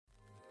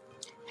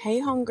Hey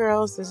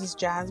homegirls, this is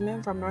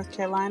Jasmine from North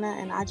Carolina,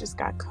 and I just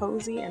got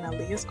cozy in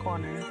Aaliyah's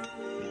corner.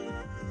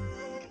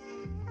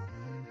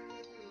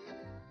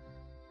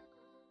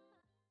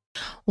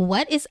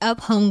 What is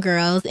up,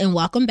 homegirls, and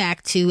welcome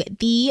back to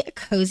the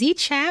Cozy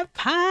Chat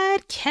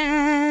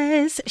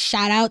Podcast.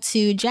 Shout out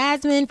to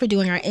Jasmine for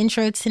doing our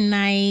intro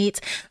tonight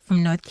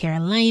from North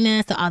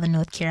Carolina. So all the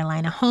North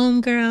Carolina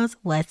homegirls,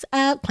 what's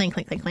up? Clank,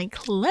 clank, clank, clank,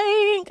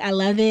 clank. I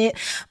love it.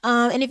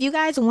 And if you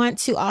guys want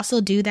to also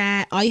do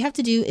that, all you have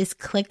to do is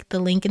click the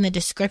link in the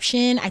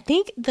description. I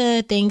think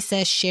the thing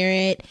says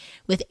share it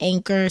with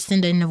Anchor,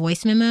 send in a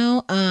voice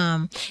memo.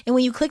 And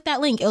when you click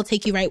that link, it'll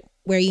take you right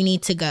where you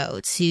need to go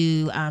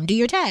to do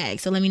your tag.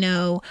 So let me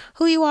know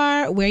who you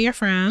are, where you're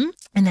from,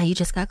 and that you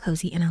just got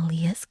cozy in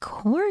Aaliyah's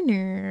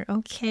corner.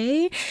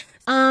 Okay.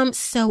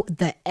 So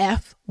the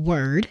F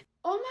word.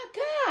 Oh my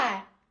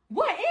God.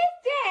 What is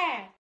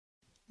that?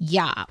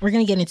 Yeah, we're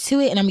going to get into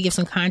it, and I'm going to give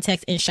some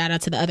context and shout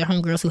out to the other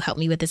homegirls who helped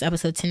me with this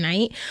episode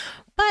tonight.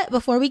 But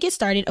before we get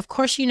started, of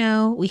course, you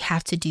know, we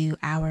have to do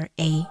our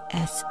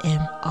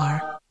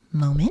ASMR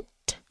moment.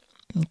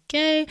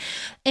 Okay.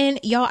 And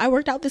y'all, I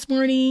worked out this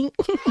morning.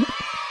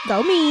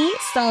 Go me.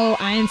 So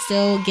I am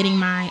still getting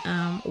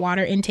my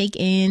water intake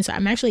in. So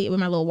I'm actually with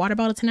my little water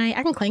bottle tonight.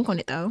 I can clank on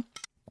it though.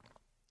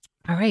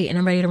 All right, and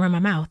I'm ready to run my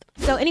mouth.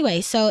 So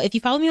anyway, so if you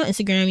follow me on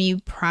Instagram, you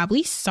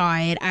probably saw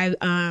it.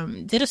 I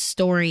did a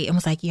story and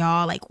was like,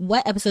 y'all, like,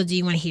 what episode do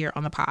you want to hear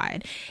on the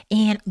pod?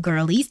 And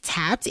girlies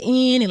tapped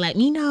in and let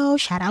me know.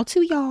 Shout out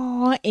to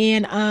y'all.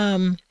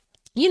 And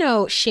you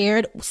know,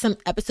 shared some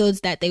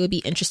episodes that they would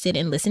be interested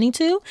in listening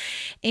to.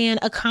 And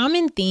a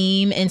common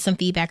theme and some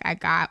feedback I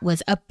got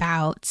was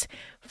about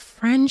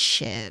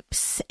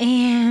friendships.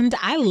 And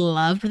I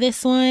loved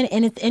this one.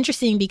 And it's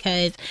interesting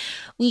because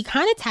we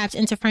kind of tapped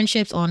into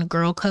friendships on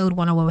Girl Code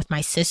 101 with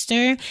my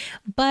sister.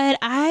 But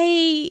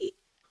I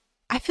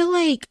feel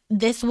like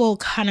this will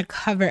kind of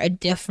cover a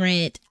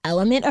different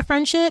element of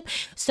friendship.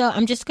 So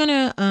I'm just going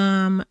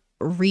to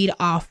read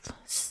off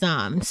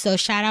some. So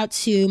shout out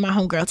to my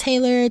homegirl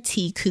Taylor,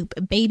 T Coop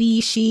Baby.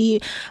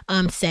 She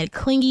said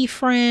clingy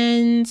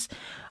friends.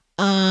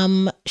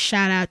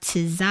 Shout out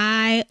to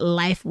Zai,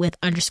 life with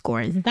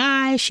 _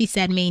 Zai. She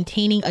said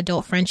maintaining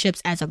adult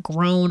friendships as a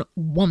grown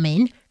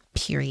woman,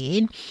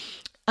 period.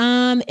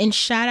 And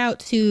shout out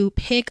to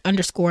pick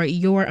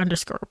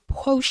 _your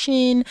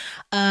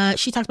 _potion.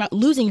 She talked about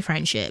losing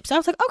friendships. So I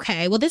was like,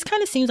 okay, well, this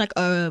kind of seems like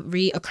a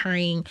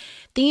reoccurring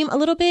theme a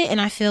little bit.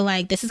 And I feel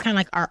like this is kind of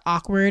like our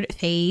awkward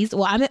phase.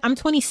 Well, I'm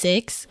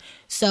 26,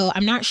 so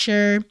I'm not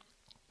sure.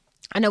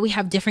 I know we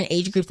have different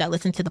age groups that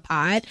listen to the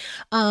pod,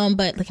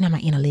 but looking at my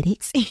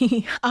analytics,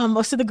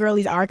 most of the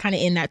girlies are kind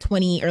of in that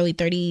 20, early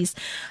 30s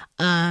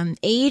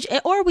age,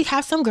 or we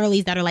have some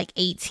girlies that are like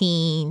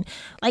 18,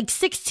 like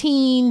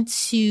 16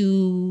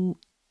 to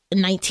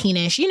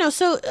 19ish, you know,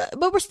 so,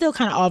 but we're still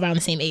kind of all around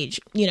the same age,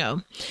 you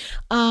know.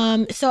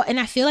 So, and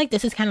I feel like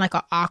this is kind of like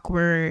an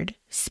awkward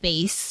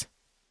space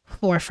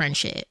for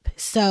friendship.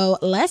 So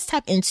let's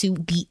tap into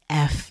the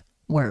F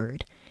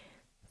word,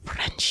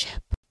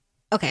 friendship.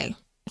 Okay.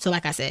 So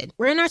like I said,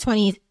 we're in our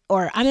 20s,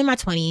 or I'm in my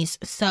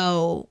 20s.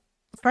 So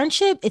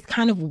friendship is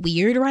kind of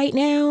weird right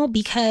now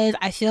because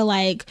I feel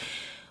like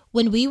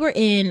when we were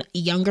in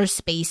younger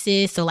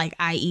spaces, so like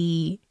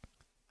i.e.,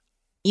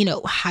 you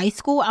know, high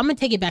school, I'm going to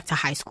take it back to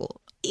high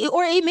school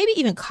or maybe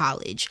even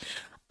college.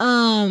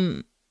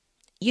 You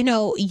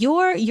know,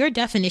 your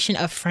definition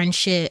of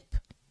friendship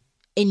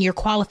and your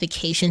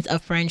qualifications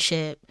of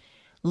friendship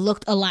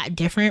looked a lot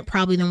different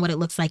probably than what it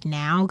looks like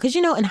now. Because,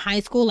 you know, in high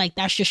school, like,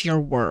 that's just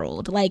your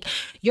world. Like,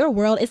 your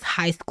world is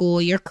high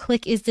school. Your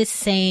clique is the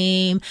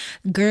same.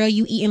 Girl,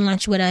 you eating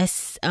lunch with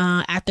us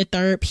after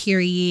third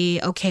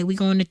period. Okay, we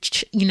going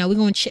to, we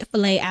going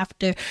Chick-fil-A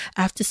after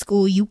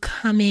school. You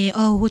coming.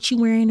 Oh, what you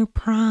wearing to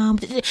prom?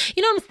 You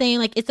know what I'm saying?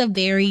 Like, it's a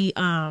very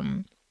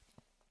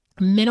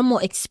minimal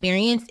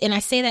experience. And I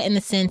say that in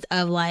the sense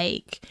of,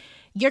 like,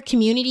 your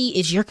community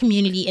is your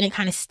community and it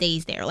kind of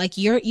stays there. Like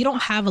you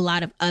don't have a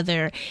lot of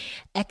other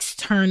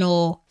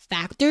external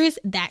factors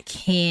that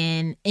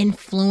can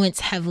influence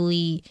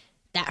heavily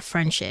that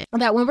friendship.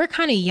 That when we're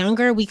kind of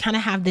younger, we kind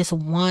of have this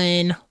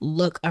one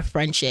look of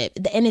friendship.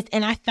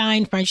 And I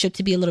find friendship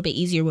to be a little bit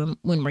easier when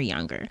we're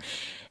younger.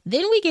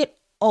 Then we get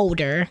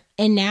older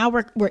and now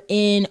we're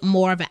in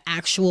more of an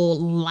actual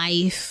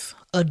life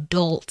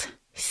adult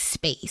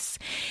space.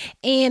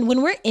 And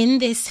when we're in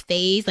this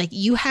phase, like,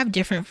 you have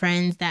different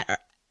friends that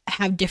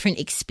have different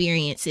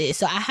experiences.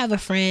 So I have a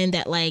friend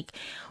that, like,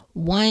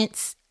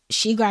 once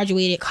she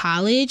graduated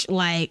college,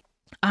 like,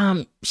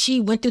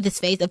 she went through this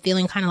phase of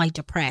feeling kind of like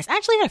depressed. I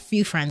actually had a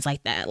few friends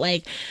like that.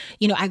 Like,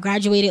 you know, I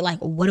graduated, like,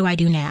 what do I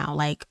do now?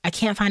 Like, I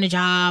can't find a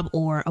job,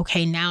 or,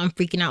 okay, now I'm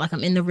freaking out. Like,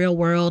 I'm in the real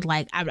world.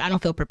 Like, I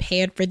don't feel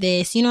prepared for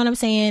this. You know what I'm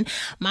saying?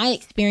 My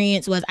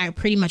experience was I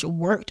pretty much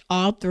worked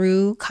all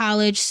through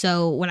college.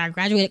 So when I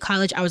graduated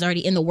college, I was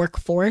already in the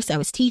workforce. I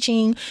was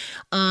teaching.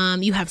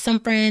 You have some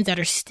friends that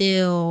are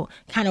still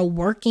kind of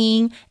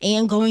working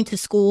and going to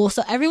school.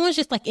 So everyone's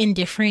just like in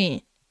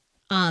different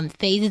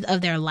phases of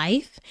their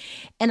life.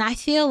 And I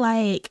feel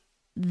like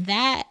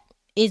that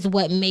is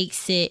what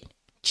makes it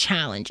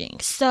challenging.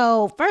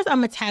 So first I'm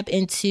gonna tap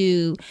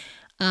into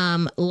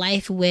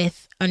life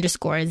with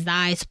underscore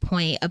Zai's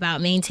point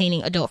about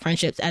maintaining adult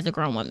friendships as a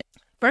grown woman.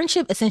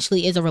 Friendship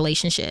essentially is a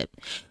relationship.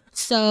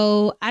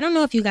 So I don't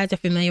know if you guys are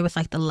familiar with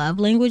like the love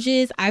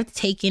languages. I've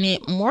taken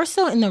it more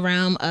so in the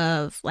realm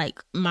of like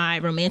my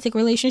romantic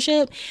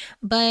relationship,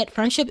 but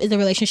friendship is a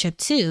relationship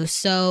too.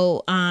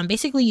 So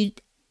basically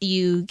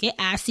you get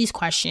asked these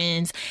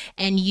questions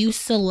and you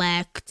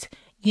select,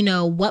 you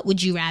know, what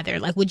would you rather?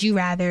 Like, would you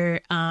rather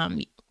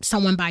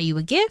someone buy you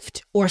a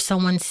gift or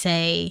someone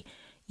say,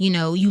 you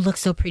know, you look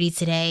so pretty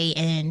today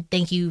and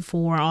thank you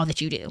for all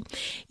that you do.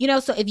 You know,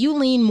 so if you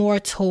lean more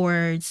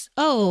towards,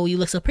 oh, you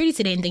look so pretty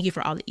today and thank you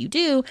for all that you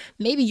do,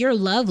 maybe your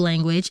love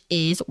language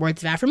is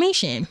words of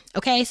affirmation.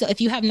 Okay, so if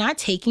you have not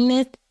taken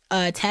this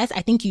test,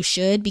 I think you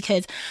should,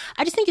 because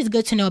I just think it's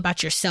good to know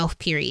about yourself,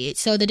 period.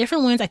 So the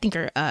different ones I think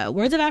are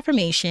words of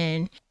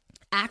affirmation,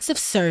 acts of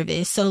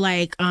service. So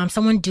like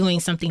someone doing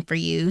something for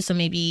you. So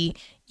maybe,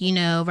 you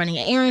know, running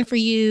an errand for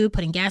you,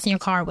 putting gas in your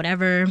car,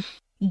 whatever.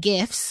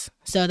 Gifts,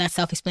 so that's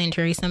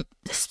self-explanatory.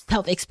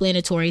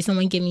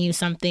 Someone giving you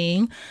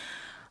something.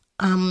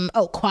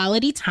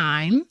 Quality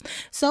time,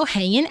 so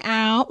hanging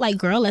out, like,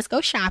 girl, let's go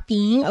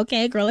shopping.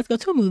 Okay, girl, let's go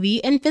to a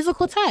movie. And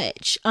physical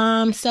touch,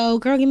 so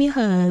girl, give me a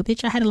hug,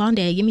 bitch, I had a long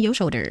day, give me your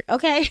shoulder.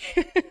 Okay.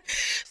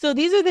 So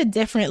these are the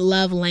different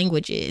love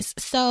languages.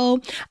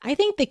 So I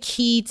think the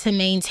key to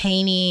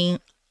maintaining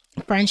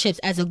friendships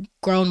as a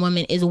grown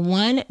woman is,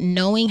 one,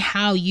 knowing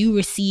how you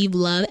receive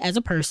love as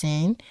a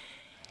person,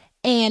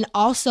 and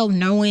also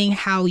knowing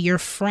how your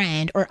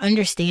friend, or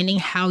understanding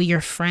how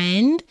your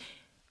friend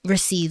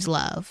receives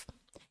love.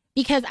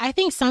 Because I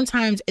think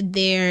sometimes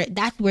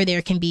that's where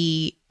there can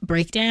be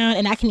breakdown.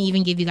 And I can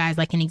even give you guys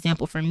like an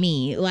example for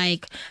me.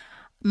 Like,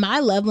 my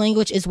love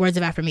language is words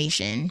of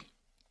affirmation.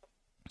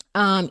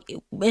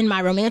 In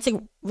my romantic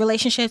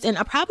relationships, and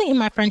probably in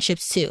my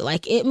friendships too.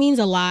 Like, it means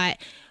a lot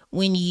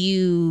when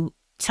you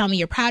tell me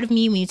you're proud of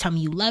me, when you tell me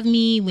you love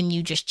me, when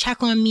you just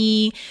check on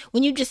me,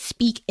 when you just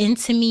speak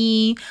into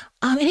me.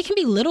 And it can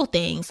be little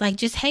things like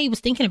just, hey,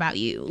 was thinking about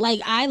you.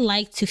 Like, I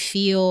like to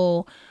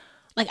feel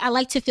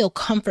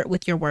comfort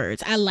with your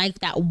words. I like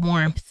that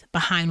warmth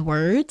behind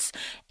words.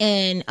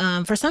 And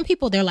for some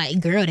people, they're like,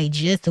 girl, they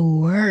just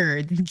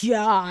words.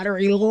 God,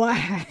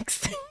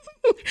 relax.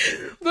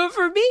 But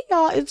for me,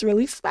 y'all, it's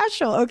really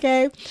special.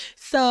 Okay.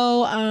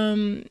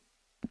 So,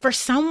 for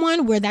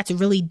someone where that's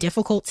really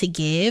difficult to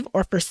give,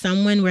 or for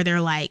someone where they're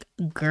like,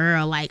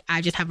 girl, like,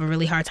 I just have a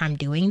really hard time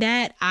doing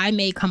that, I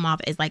may come off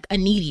as like a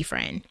needy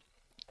friend,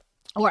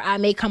 or I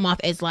may come off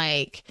as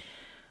like,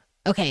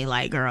 okay,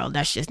 like, girl,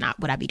 that's just not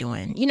what I be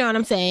doing. You know what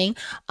I'm saying?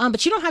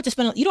 But you don't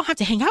have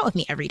to hang out with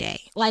me every day.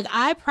 Like,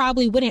 I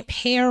probably wouldn't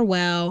pair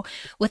well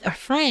with a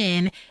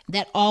friend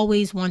that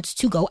always wants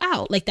to go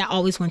out, like that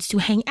always wants to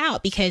hang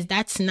out, because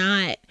that's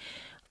not,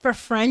 for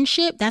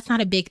friendship, that's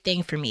not a big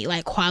thing for me.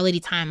 Like,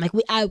 quality time, like,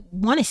 I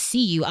want to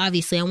see you,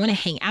 obviously, I want to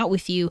hang out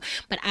with you,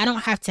 but I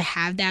don't have to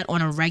have that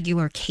on a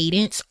regular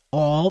cadence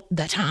all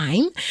the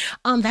time.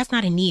 That's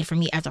not a need for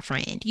me as a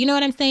friend. You know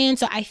what I'm saying?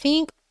 So I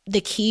think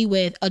the key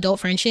with adult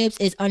friendships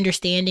is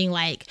understanding,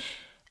 like,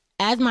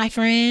 as my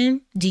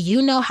friend, do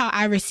you know how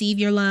I receive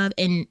your love,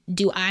 and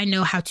do I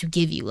know how to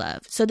give you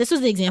love? So this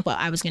was the example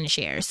I was going to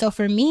share. So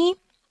for me,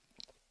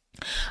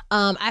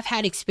 I've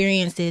had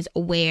experiences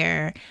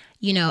where,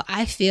 you know,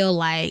 I feel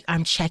like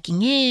I'm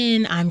checking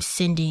in, I'm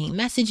sending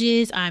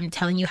messages, I'm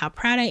telling you how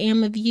proud I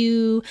am of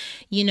you,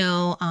 you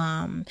know,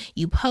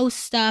 you post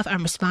stuff,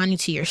 I'm responding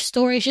to your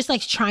stories, just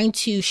like trying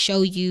to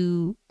show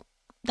you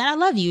that I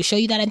love you, show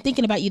you that I'm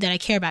thinking about you, that I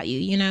care about you,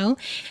 you know?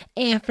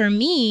 And for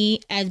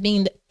me, as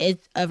being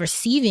a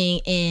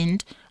receiving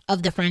end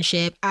of the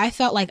friendship, I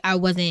felt like I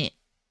wasn't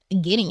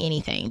getting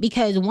anything,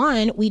 because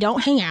one, we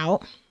don't hang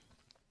out.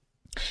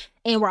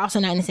 And we're also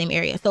not in the same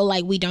area. So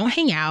like, we don't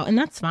hang out, and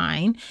that's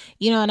fine.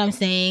 You know what I'm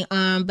saying?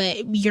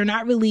 But you're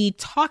not really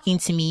talking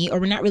to me, or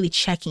we're not really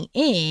checking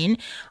in.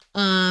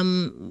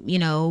 You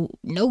know,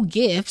 no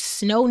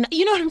gifts, no,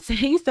 you know what I'm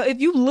saying? So if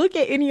you look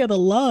at any of the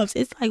loves,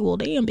 it's like, well,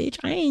 damn, bitch,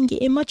 I ain't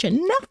getting much of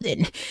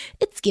nothing.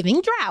 It's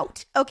giving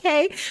drought.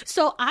 Okay.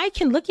 So I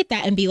can look at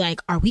that and be like,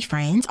 are we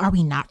friends? Are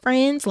we not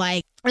friends?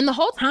 Like, and the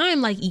whole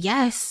time, like,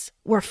 yes,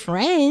 we're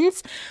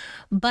friends,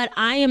 but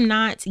I am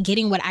not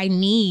getting what I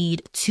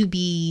need to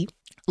be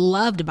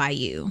loved by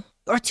you,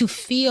 or to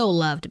feel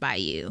loved by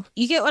you.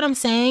 You get what I'm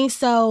saying?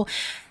 So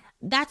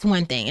that's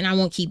one thing, and I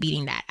won't keep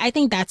beating that. I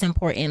think that's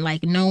important,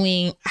 like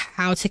knowing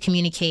how to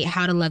communicate,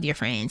 how to love your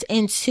friends.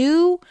 And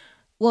two,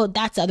 well,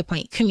 that's the other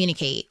point,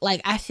 communicate.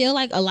 Like, I feel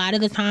like a lot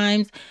of the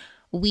times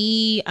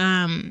we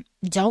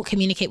don't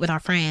communicate with our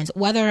friends,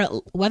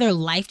 whether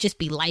life just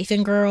be life,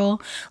 and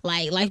girl,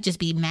 like life just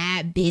be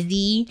mad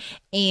busy,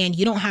 and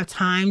you don't have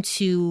time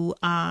to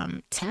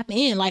tap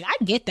in. Like, I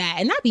get that,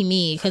 and that be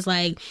me, because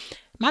like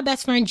my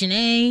best friend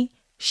Janae,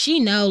 she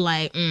know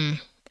like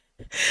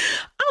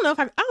I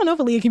don't know if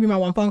Aaliyah can be my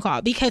one phone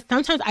call, because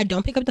sometimes I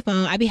don't pick up the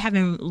phone. I be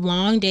having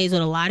long days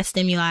with a lot of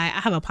stimuli. I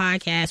have a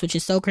podcast, which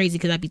is so crazy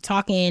because I be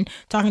talking.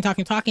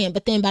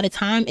 But then by the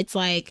time it's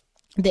like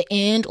the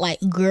end, like,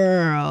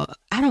 girl,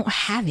 I don't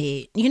have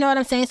it. You know what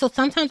I'm saying? So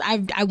sometimes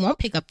I won't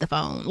pick up the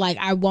phone. Like,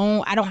 I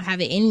don't have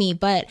it in me,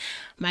 but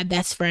my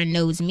best friend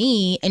knows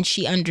me and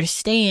she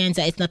understands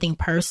that it's nothing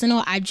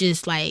personal. I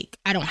just, like,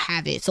 I don't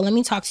have it. So let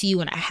me talk to you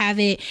when I have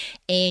it,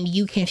 and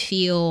you can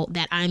feel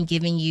that I'm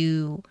giving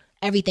you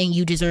everything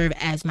you deserve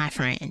as my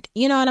friend.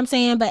 You know what I'm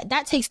saying? But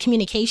that takes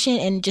communication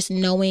and just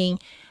knowing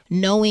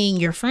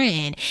your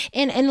friend.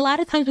 And a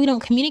lot of times we don't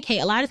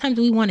communicate. A lot of times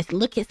we want to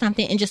look at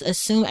something and just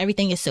assume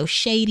everything is so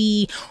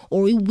shady,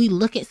 or we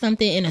look at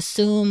something and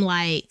assume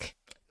like,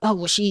 oh,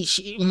 well, she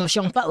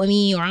don't fuck with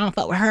me, or I don't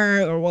fuck with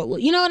her, or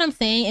what, you know what I'm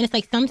saying? And it's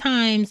like,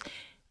 sometimes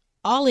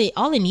all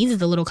it needs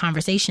is a little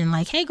conversation,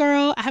 like, hey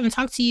girl, I haven't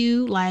talked to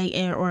you, like,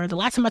 or the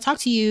last time I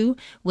talked to you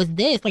was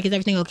this, like, is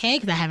everything okay?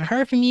 Because I haven't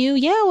heard from you.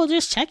 Yeah, well,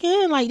 just check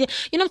in, like, you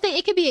know what I'm saying?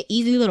 It could be an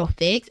easy little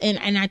fix,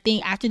 and I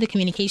think after the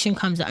communication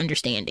comes the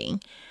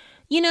understanding,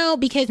 you know,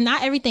 because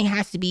not everything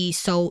has to be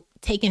so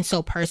taken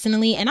so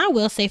personally. And I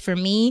will say, for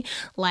me,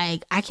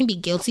 like, I can be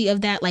guilty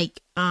of that.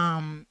 Like,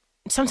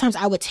 sometimes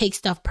I would take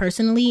stuff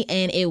personally,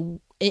 and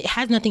it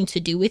has nothing to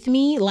do with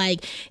me.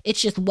 Like,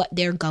 it's just what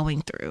they're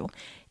going through.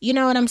 You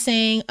know what I'm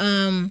saying?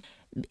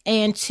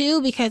 And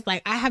two, because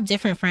like, I have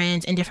different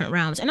friends in different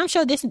realms, and I'm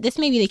sure this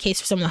may be the case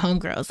for some of the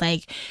homegirls.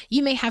 Like,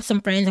 you may have some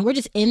friends, and we're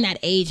just in that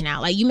age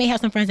now. Like, you may have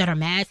some friends that are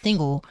mad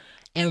single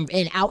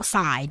and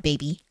outside,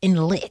 baby, and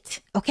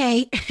lit.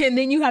 Okay. And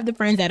then you have the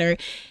friends that are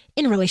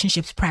in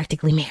relationships,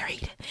 practically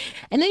married.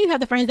 And then you have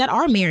the friends that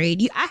are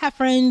married. I have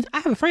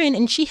a friend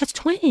and she has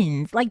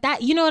twins, like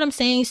that. You know what I'm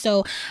saying?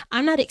 So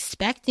I'm not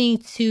expecting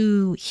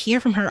to hear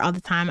from her all the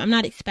time. I'm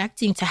not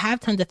expecting to have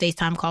tons of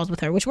FaceTime calls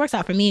with her, which works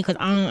out for me because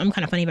I'm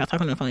kind of funny about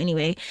talking on the phone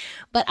anyway.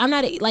 But I'm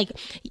not, like,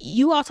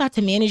 you also have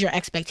to manage your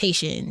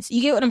expectations.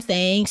 You get what I'm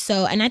saying?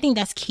 So, and I think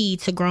that's key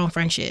to growing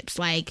friendships.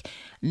 Like,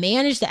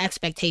 manage the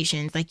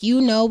expectations. Like, you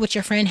know what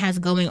your friend has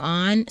going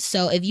on.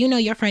 So if you know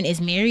your friend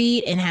is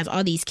married and has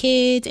all these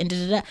kids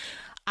and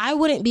I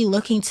wouldn't be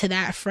looking to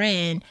that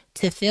friend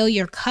to fill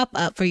your cup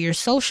up for your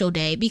social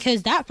day,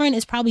 because that friend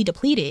is probably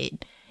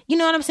depleted. You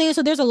know what I'm saying?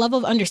 So there's a level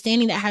of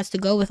understanding that has to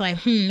go with,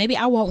 like, maybe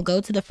I won't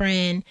go to the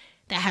friend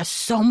that has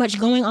so much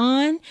going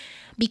on,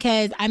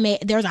 because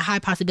there's a high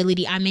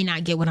possibility I may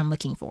not get what I'm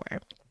looking for.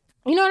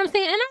 You know what I'm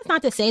saying? And that's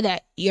not to say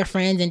that your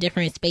friends in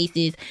different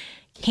spaces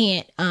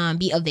can't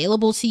be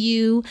available to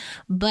you,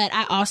 but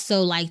I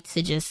also like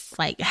to just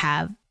like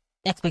have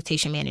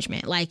expectation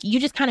management. Like, you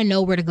just kind of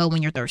know where to go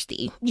when you're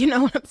thirsty. You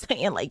know what I'm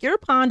saying? Like, your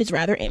pond is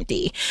rather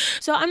empty,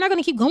 so I'm not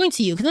going to keep going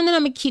to you, because then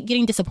I'm going to keep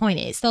getting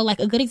disappointed. So like,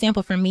 a good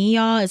example for me,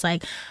 y'all, is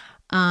like,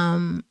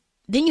 then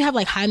you have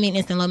like high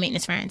maintenance and low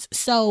maintenance friends.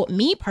 So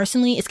me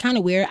personally, it's kind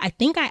of weird. I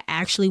think I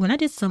actually, when I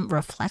did some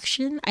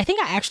reflection, I think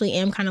I actually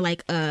am kind of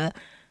like a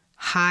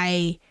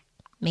high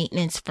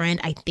maintenance friend,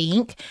 I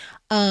think.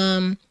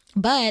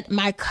 But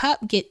my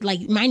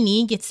my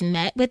need gets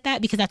met with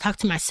that because I talk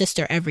to my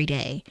sister every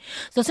day.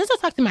 So since I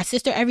talk to my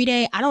sister every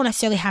day, I don't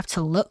necessarily have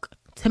to look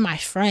to my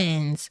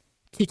friends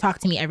to talk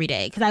to me every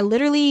day. Because I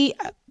literally,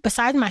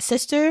 besides my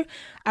sister,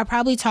 I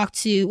probably talk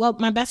to,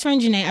 my best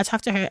friend Janae, I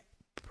talk to her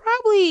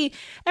probably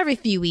every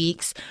few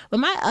weeks. But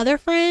my other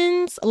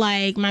friends,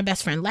 like my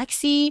best friend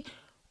Lexi,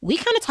 we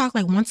kind of talk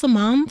like once a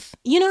month.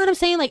 You know what I'm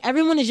saying? Like,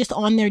 everyone is just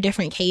on their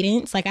different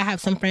cadence. Like, I have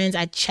some friends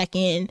I check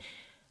in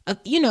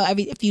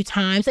every few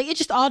times. Like, it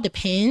just all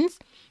depends.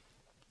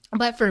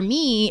 But for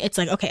me, it's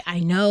like, okay, I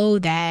know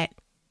that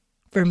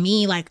for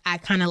me, like, I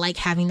kind of like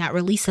having that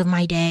release of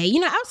my day, you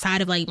know,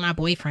 outside of like my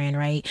boyfriend,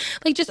 right?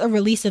 Like, just a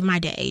release of my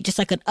day, just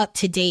like an up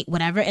to date,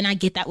 whatever. And I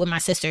get that with my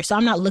sister. So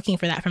I'm not looking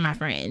for that from my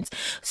friends.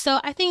 So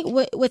I think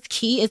what's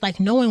key is like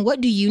knowing,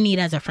 what do you need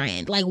as a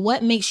friend? Like,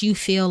 what makes you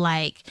feel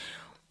like,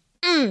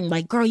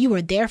 like, girl, you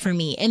were there for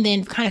me. And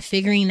then kind of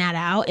figuring that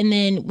out. And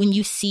then when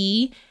you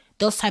see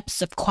those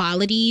types of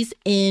qualities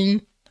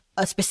in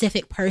a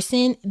specific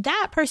person,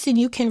 that person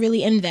you can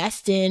really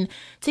invest in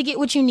to get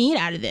what you need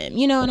out of them.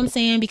 You know what I'm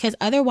saying? Because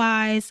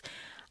otherwise,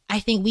 I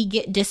think we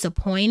get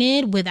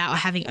disappointed without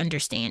having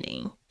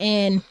understanding.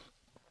 And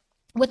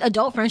with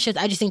adult friendships,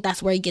 I just think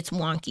that's where it gets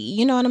wonky.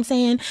 You know what I'm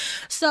saying?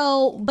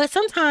 So, but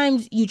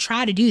sometimes you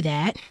try to do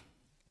that,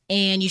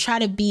 and you try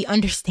to be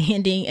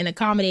understanding and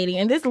accommodating.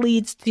 And this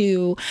leads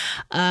to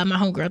my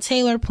homegirl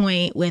Taylor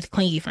point with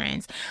clingy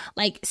friends.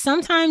 Like,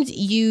 sometimes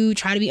you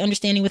try to be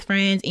understanding with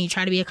friends, and you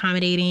try to be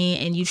accommodating,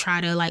 and you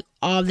try to like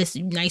all this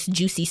nice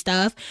juicy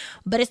stuff.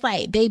 But it's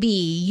like, baby,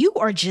 you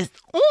are just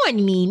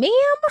on me,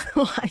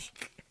 ma'am.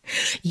 Like,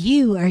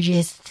 you are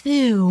just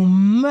too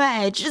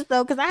much.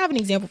 So, because I have an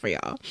example for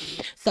y'all.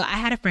 So I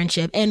had a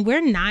friendship, and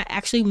we're not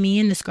actually, me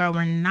and this girl,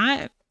 we're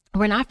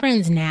not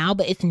friends now,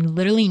 but it's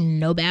literally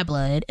no bad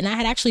blood. And I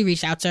had actually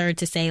reached out to her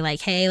to say like,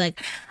 hey,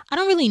 like, I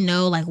don't really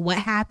know like what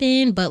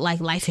happened, but like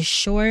life is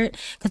short,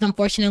 because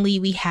unfortunately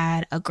we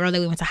had a girl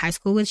that we went to high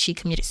school with. She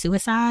committed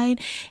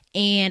suicide.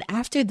 And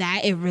after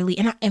that, it really,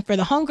 and for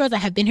the homegirls that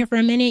have been here for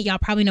a minute, y'all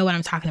probably know what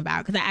I'm talking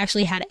about, because I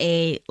actually had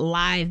a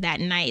live that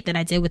night that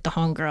I did with the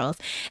homegirls,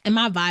 and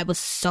my vibe was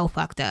so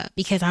fucked up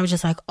because I was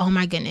just like, oh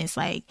my goodness,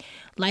 like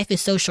life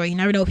is so short. You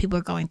never know what people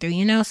are going through,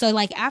 you know? So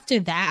like after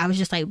that, I was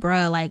just like,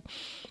 bruh, like,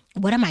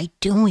 what am I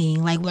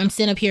doing? Like, when I'm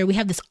sitting up here, we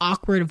have this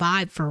awkward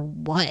vibe for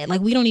what? Like,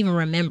 we don't even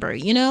remember,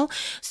 you know?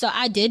 So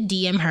I did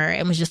DM her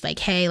and was just like,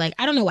 hey, like,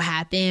 I don't know what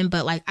happened,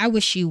 but like, I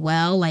wish you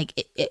well.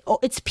 Like,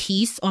 it's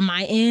peace on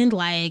my end.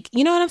 Like,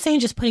 you know what I'm saying?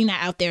 Just putting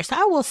that out there. So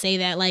I will say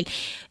that, like,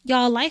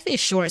 y'all, life is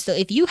short. So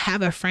if you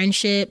have a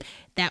friendship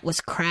that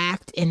was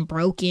cracked and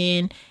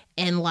broken,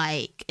 and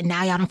like,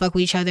 now y'all don't fuck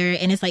with each other,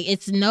 and it's like,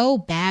 it's no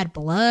bad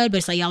blood, but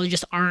it's like, y'all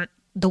just aren't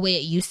the way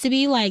it used to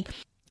be. Like,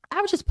 I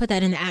would just put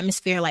that in the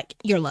atmosphere, like,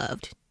 you're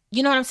loved.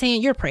 You know what I'm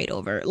saying? You're prayed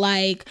over.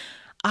 Like,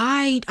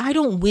 I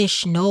don't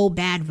wish no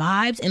bad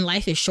vibes, and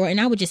life is short, and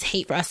I would just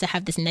hate for us to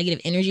have this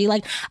negative energy.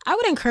 Like, I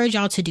would encourage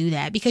y'all to do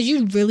that, because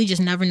you really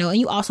just never know,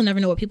 and you also never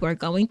know what people are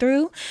going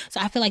through.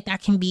 So I feel like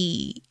that can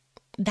be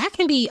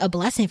a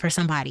blessing for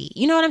somebody.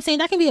 You know what I'm saying?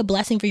 That can be a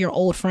blessing for your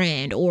old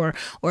friend, or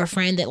a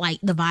friend that like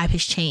the vibe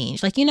has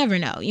changed. Like, you never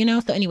know, you know?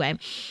 So anyway,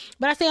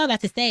 but I say all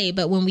that to say,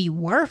 but when we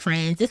were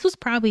friends, this was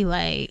probably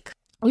like,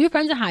 we were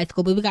friends in high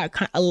school, but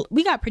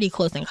we got pretty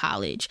close in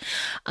college,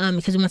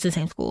 because we went to the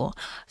same school.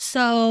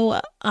 So,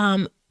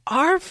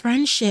 our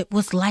friendship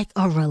was like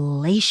a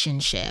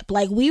relationship.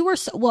 Like, we were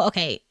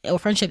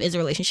friendship is a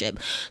relationship.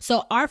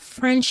 So our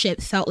friendship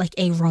felt like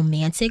a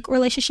romantic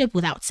relationship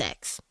without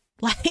sex.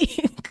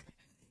 Like,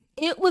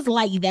 it was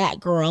like that,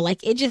 girl.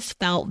 Like, it just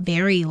felt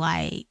very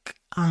like,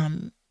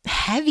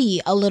 heavy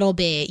a little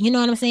bit. You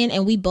know what I'm saying?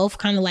 And we both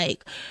kind of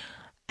like,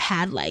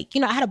 had like,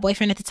 you know, I had a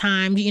boyfriend at the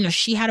time, you know,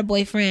 she had a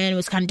boyfriend,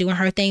 was kind of doing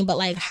her thing, but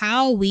like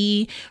how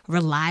we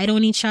relied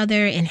on each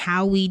other and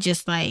how we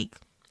just like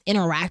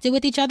interacted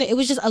with each other, it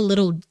was just a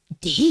little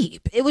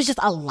deep. It was just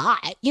a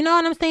lot, you know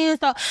what I'm saying?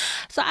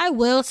 So I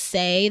will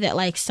say that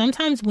like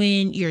sometimes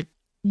when you're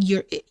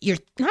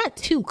not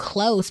too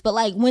close, but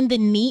like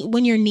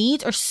when your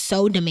needs are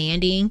so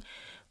demanding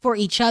for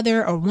each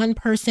other, or one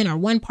person or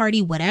one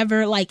party,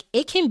 whatever, like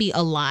it can be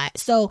a lot.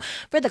 So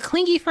for the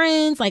clingy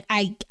friends, like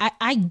I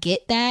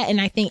get that. And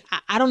I think,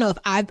 I don't know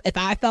I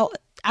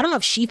don't know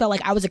if she felt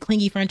like I was a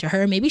clingy friend to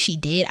her. Maybe she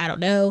did. I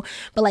don't know.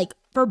 But like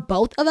for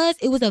both of us,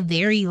 it was a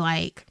very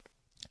like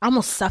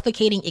almost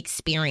suffocating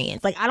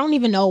experience. Like, I don't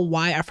even know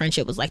why our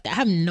friendship was like that. I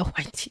have no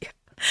idea.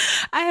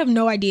 I have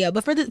no idea.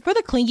 But for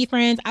the clingy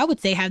friends, I would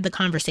say have the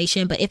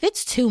conversation. But if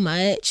it's too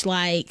much,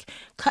 like,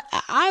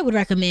 I would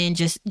recommend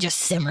just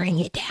simmering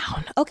it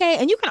down. Okay.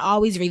 And you can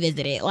always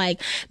revisit it.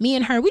 Like, me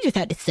and her, we just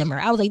had to simmer.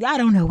 I was like, I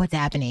don't know what's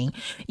happening,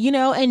 you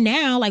know? And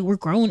now, like, we're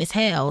grown as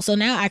hell. So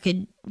now I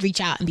could reach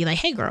out and be like,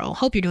 hey girl,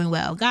 hope you're doing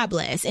well. God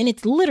bless. And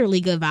it's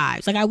literally good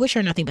vibes. Like, I wish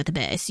her nothing but the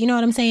best. You know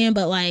what I'm saying?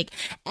 But like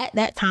at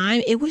that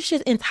time, it was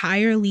just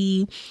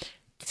entirely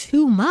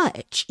too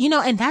much, you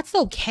know, and that's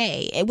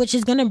okay, which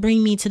is going to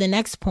bring me to the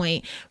next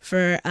point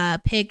for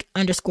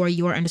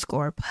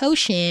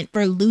pick_your_potion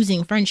for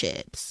losing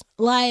friendships.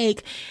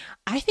 Like,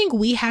 I think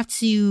we have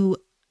to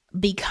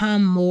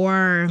become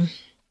more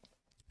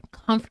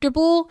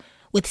comfortable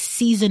with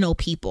seasonal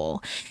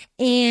people.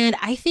 And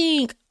I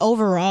think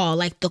overall,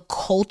 like the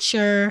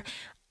culture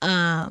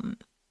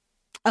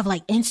of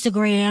like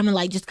Instagram and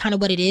like just kind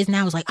of what it is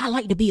now is like, I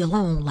like to be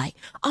alone. Like,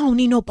 I don't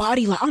need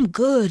nobody. Like, I'm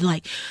good.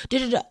 Like,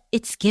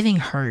 it's giving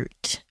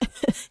hurt.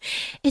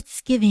 It's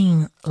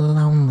giving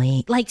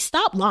lonely. Like,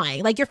 stop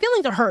lying. Like, your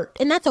feelings are hurt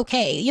and that's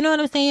okay. You know what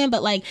I'm saying?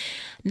 But like,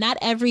 not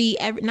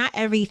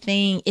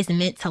everything is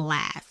meant to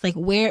last. Like,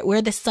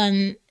 where the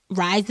sun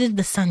rises,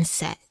 the sun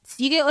sets.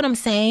 You get what I'm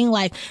saying?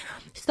 Like,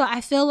 so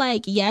I feel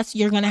like, yes,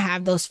 you're going to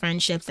have those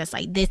friendships that's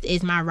like, this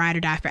is my ride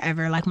or die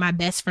forever. Like my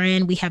best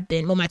friend,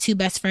 my two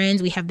best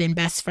friends, we have been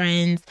best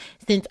friends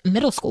since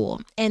middle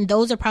school. And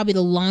those are probably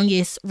the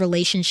longest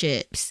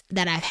relationships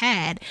that I've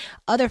had.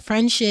 Other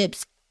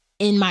friendships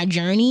in my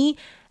journey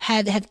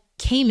have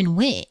came and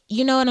went.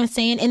 You know what I'm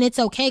saying? And it's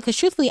okay, because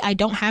truthfully, I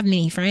don't have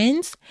many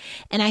friends.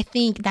 And I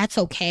think that's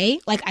okay.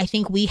 Like, I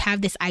think we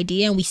have this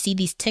idea and we see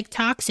these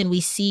TikToks and we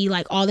see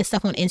like all this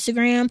stuff on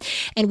Instagram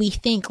and we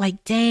think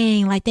like,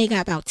 dang, like they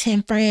got about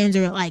 10 friends,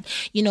 or like,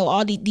 you know,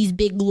 all these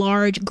big,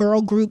 large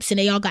girl groups and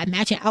they all got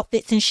matching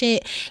outfits and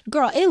shit.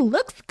 Girl, it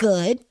looks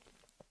good.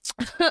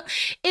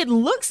 It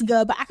looks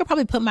good, but I could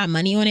probably put my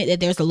money on it that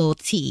there's a little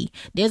tea.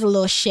 There's a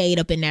little shade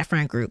up in that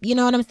friend group. You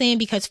know what I'm saying?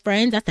 Because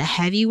friends, that's a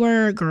heavy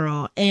word,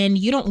 girl. And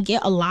you don't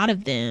get a lot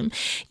of them,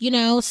 you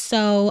know?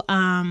 So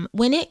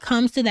when it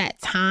comes to that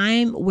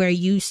time where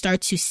you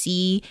start to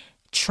see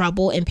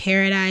trouble in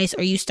paradise,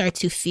 or you start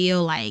to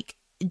feel like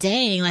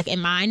dang, like,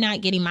 am I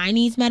not getting my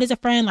needs met as a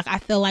friend? Like, I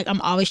feel like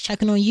I'm always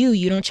checking on you.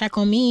 You don't check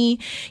on me.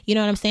 You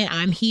know what I'm saying?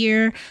 I'm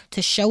here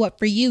to show up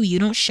for you. You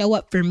don't show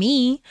up for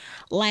me.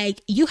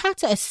 Like, you have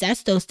to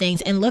assess those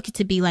things and look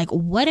to be like,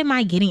 what am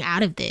I getting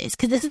out of this?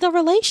 Because this is a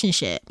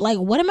relationship. Like,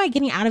 what am I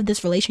getting out of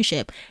this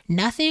relationship?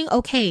 Nothing?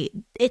 Okay,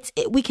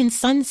 we can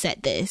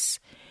sunset this.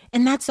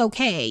 And that's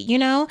okay, you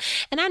know?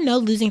 And I know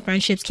losing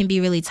friendships can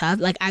be really tough.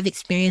 Like, I've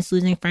experienced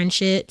losing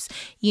friendships,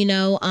 you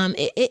know?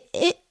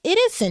 It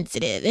is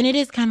sensitive, and it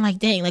is kind of like,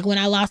 dang, like when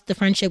I lost the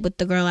friendship with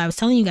the girl I was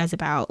telling you guys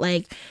about,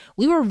 like,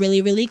 we were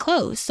really, really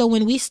close. So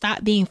when we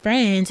stopped being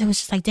friends, it was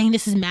just like, dang,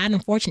 this is mad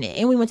unfortunate.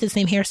 And we went to the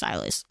same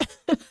hairstylist.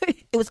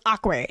 It was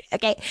awkward.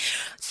 Okay.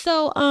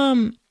 So,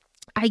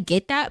 I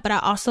get that, but I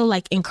also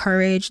like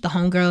encourage the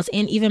homegirls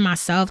and even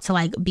myself to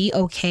like be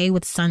okay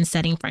with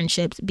sunsetting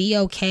friendships, be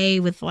okay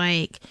with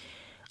like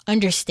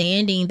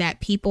understanding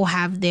that people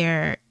have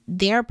their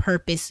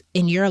purpose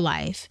in your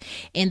life,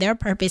 and their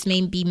purpose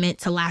may be meant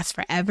to last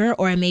forever,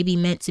 or it may be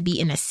meant to be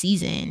in a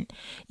season.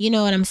 You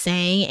know what I'm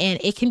saying? And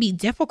it can be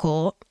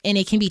difficult and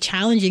it can be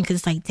challenging because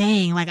it's like,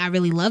 dang, like I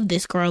really love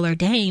this girl, or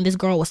dang, this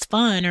girl was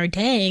fun, or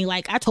dang,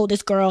 like I told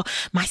this girl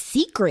my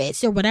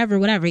secrets, or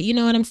whatever. You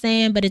know what I'm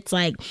saying? But it's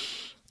like,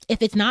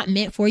 if it's not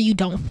meant for you,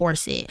 don't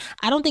force it.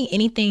 I don't think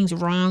anything's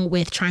wrong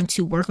with trying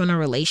to work on a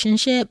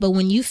relationship, but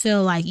when you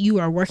feel like you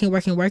are working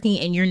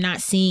and you're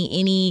not seeing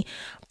any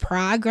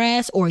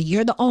progress, or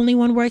you're the only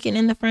one working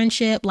in the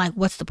friendship, like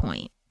what's the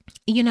point?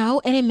 You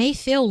know, and it may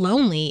feel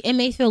lonely.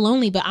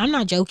 But I'm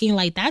not joking.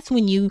 Like, that's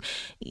when you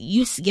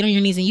get on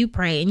your knees and you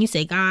pray and you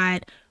say,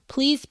 God,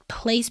 please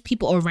place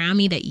people around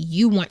me that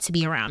you want to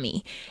be around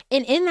me.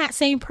 And in that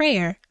same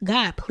prayer,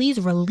 God, please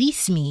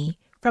release me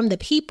from the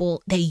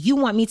people that you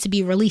want me to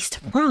be released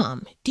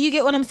from. Do you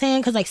get what I'm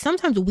saying? Because like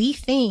sometimes we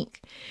think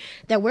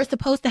that we're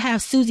supposed to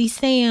have Susie,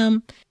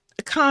 Sam,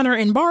 Connor,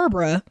 and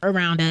Barbara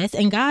around us.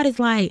 And God is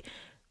like,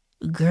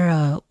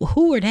 girl,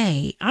 who are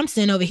they? I'm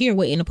sitting over here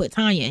waiting to put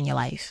Tanya in your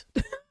life.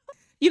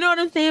 You know what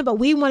I'm saying? But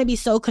we want to be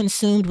so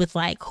consumed with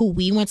like who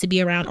we want to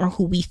be around or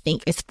who we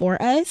think is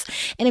for us.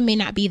 And it may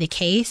not be the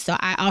case. So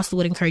I also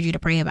would encourage you to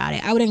pray about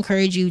it. I would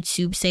encourage you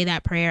to say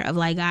that prayer of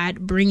like, God,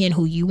 bring in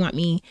who you want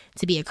me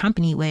to be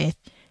accompanied with.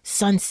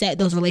 Sunset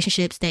those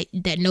relationships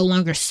that no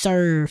longer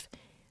serve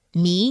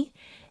me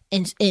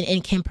and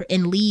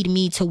can lead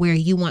me to where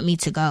you want me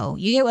to go.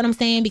 You get what I'm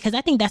saying? Because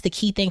I think that's the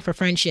key thing for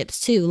friendships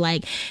too.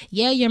 Like,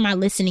 yeah, you're my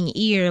listening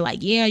ear. Like,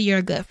 yeah, you're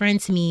a good friend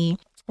to me.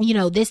 You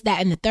know, this,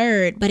 that, and the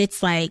third. But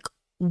it's like,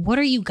 what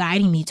are you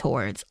guiding me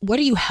towards? What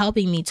are you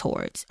helping me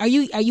towards? Are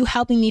you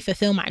helping me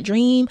fulfill my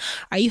dream?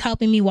 Are you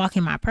helping me walk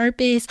in my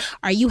purpose?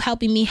 Are you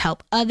helping me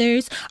help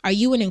others? Are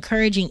you an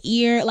encouraging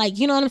ear? Like,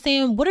 you know what I'm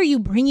saying? What are you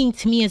bringing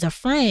to me as a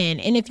friend?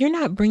 And if you're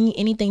not bringing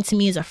anything to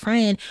me as a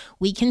friend,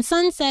 we can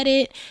sunset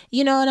it.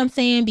 You know what I'm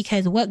saying?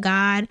 Because what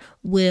God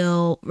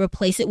will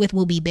replace it with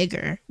will be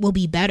bigger, will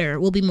be better,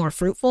 will be more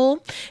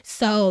fruitful.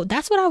 So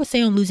that's what I would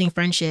say on losing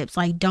friendships.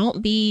 Like,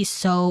 don't be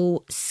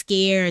so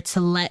scared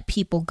to let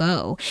people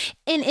go.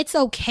 And it's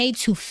okay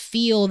to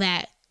feel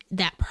that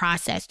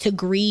process, to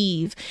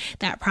grieve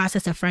that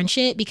process of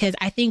friendship, because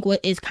I think what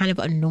is kind of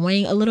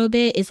annoying a little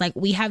bit is like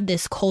we have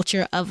this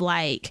culture of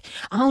like,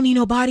 I don't need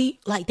nobody,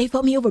 like they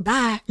fucked me over,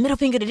 bye, middle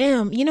finger to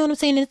them. You know what I'm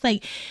saying? It's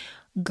like,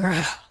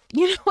 girl,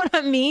 you know what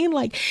I mean?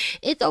 Like,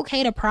 it's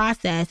okay to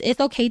process.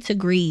 It's okay to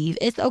grieve.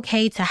 It's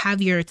okay to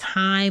have your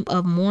time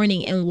of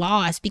mourning and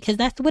loss, because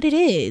that's what it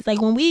is. Like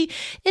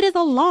it is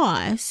a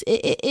loss.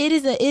 It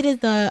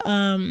is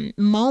a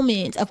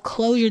moment of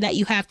closure that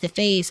you have to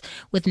face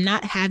with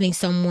not having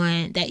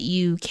someone that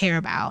you care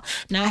about,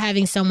 not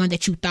having someone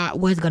that you thought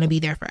was going to be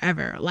there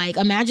forever. Like,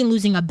 imagine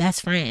losing a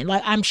best friend.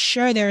 Like, I'm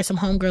sure there are some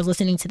homegirls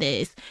listening to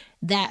this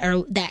that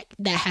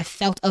have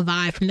felt a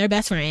vibe from their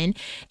best friend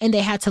and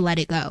they had to let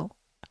it go.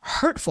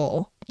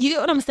 Hurtful. You get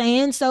what I'm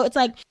saying? So it's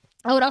like,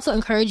 I would also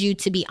encourage you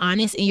to be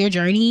honest in your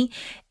journey,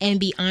 and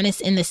be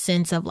honest in the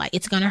sense of like,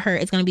 it's going to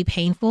hurt, it's going to be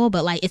painful,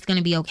 but like, it's going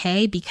to be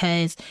okay,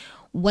 because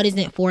what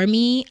isn't for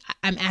me,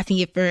 I'm asking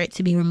it for it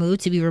to be removed,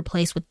 to be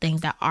replaced with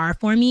things that are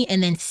for me,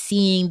 and then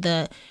seeing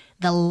the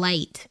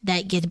light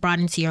that gets brought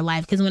into your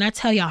life. Because when I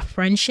tell y'all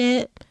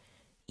friendship,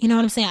 you know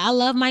what I'm saying? I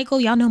love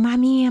Michael. Y'all know my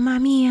man.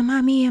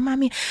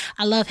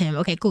 I love him.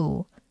 Okay,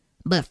 cool.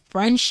 But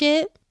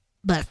friendship,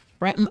 but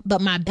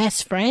my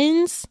best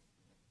friends,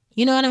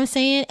 you know what I'm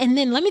saying? And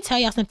then let me tell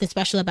y'all something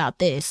special about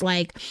this.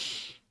 Like,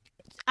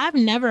 I've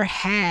never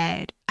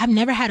had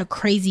a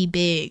crazy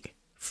big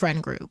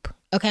friend group.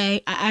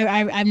 Okay.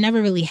 I've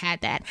never really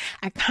had that.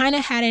 I kind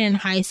of had it in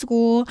high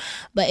school,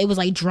 but it was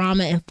like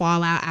drama and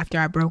fallout after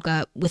I broke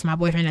up with my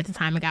boyfriend at the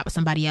time and got with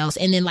somebody else.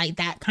 And then like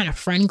that kind of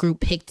friend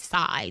group picked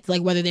sides,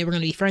 like whether they were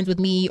going to be friends with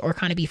me or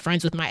kind of be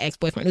friends with my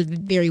ex-boyfriend. It was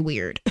very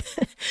weird,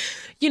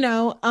 you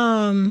know?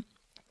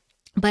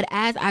 But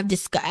as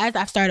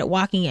I've started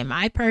walking in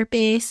my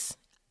purpose,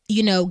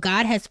 you know,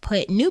 God has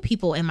put new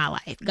people in my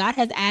life. God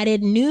has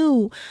added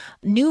new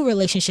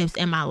relationships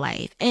in my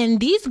life. And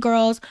these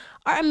girls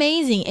are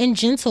amazing and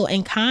gentle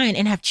and kind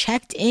and have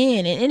checked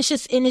in. And it's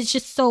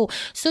just so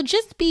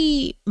just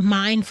be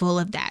mindful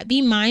of that.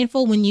 Be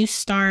mindful when you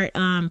start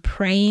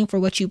praying for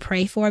what you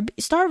pray for.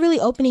 Start really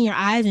opening your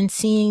eyes and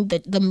seeing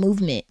the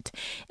movement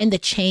and the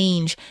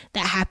change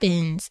that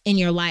happens in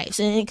your life.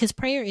 Because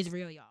prayer is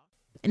real, y'all.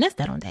 And that's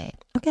that on that.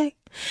 Okay.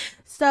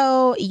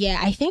 So yeah,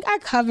 I think I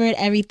covered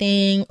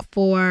everything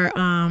for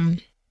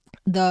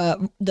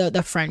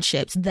the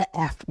friendships, the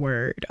F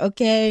word.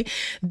 Okay.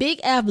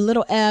 Big F,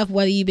 little F,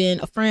 whether you've been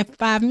a friend for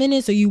 5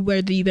 minutes or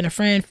whether you've been a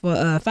friend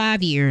for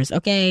 5 years.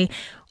 Okay.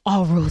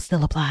 All rules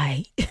still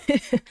apply.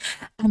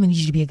 I'm gonna need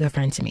you to be a good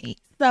friend to me.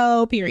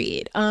 So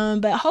period.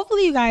 But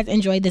hopefully you guys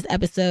enjoyed this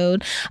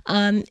episode.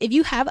 If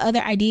you have other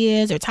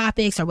ideas or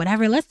topics or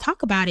whatever, let's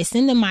talk about it.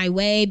 Send them my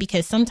way,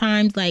 because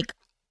sometimes, like,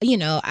 you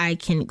know, I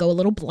can go a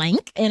little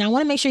blank, and I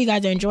want to make sure you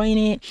guys are enjoying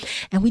it,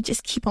 and we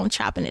just keep on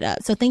chopping it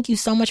up. So thank you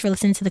so much for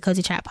listening to the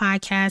Cozy Chat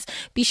podcast.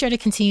 Be sure to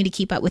continue to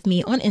keep up with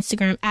me on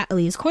Instagram at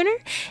Aaliyah's Corner.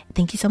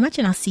 Thank you so much,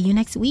 and I'll see you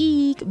next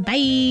week.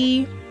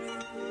 Bye.